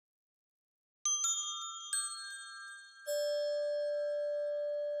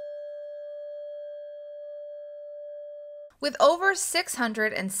With over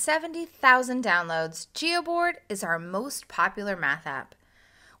 670,000 downloads, Geoboard is our most popular math app.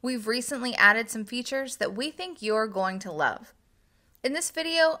 We've recently added some features that we think you're going to love. In this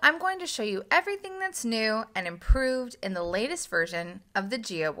video, I'm going to show you everything that's new and improved in the latest version of the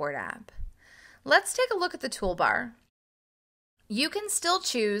Geoboard app. Let's take a look at the toolbar. You can still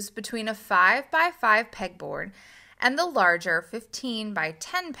choose between a 5x5 pegboard and the larger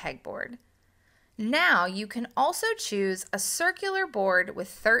 15x10 pegboard. Now you can also choose a circular board with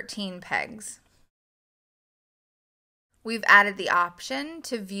 13 pegs. We've added the option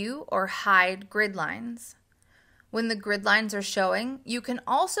to view or hide grid lines. When the grid lines are showing, you can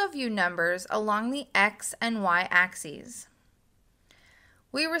also view numbers along the X and Y axes.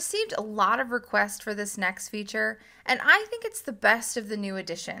 We received a lot of requests for this next feature, and I think it's the best of the new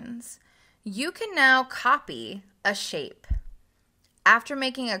additions. You can now copy a shape. After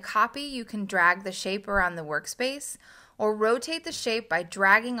making a copy, you can drag the shape around the workspace or rotate the shape by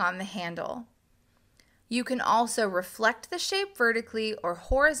dragging on the handle. You can also reflect the shape vertically or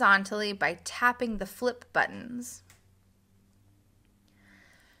horizontally by tapping the flip buttons.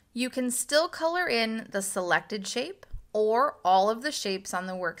 You can still color in the selected shape or all of the shapes on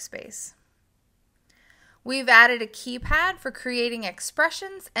the workspace. We've added a keypad for creating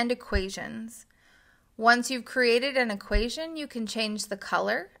expressions and equations. Once you've created an equation, you can change the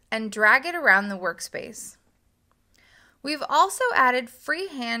color and drag it around the workspace. We've also added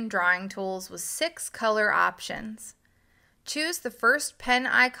freehand drawing tools with 6 color options. Choose the first pen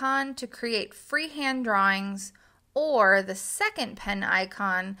icon to create freehand drawings or the second pen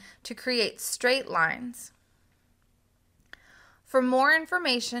icon to create straight lines. For more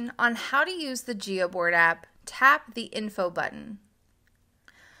information on how to use the Geoboard app, tap the Info button.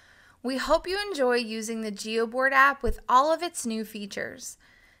 We hope you enjoy using the Geoboard app with all of its new features.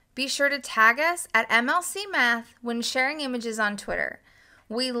 Be sure to tag us at MLC Math when sharing images on Twitter.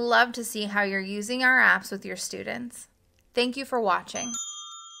 We love to see how you're using our apps with your students. Thank you for watching.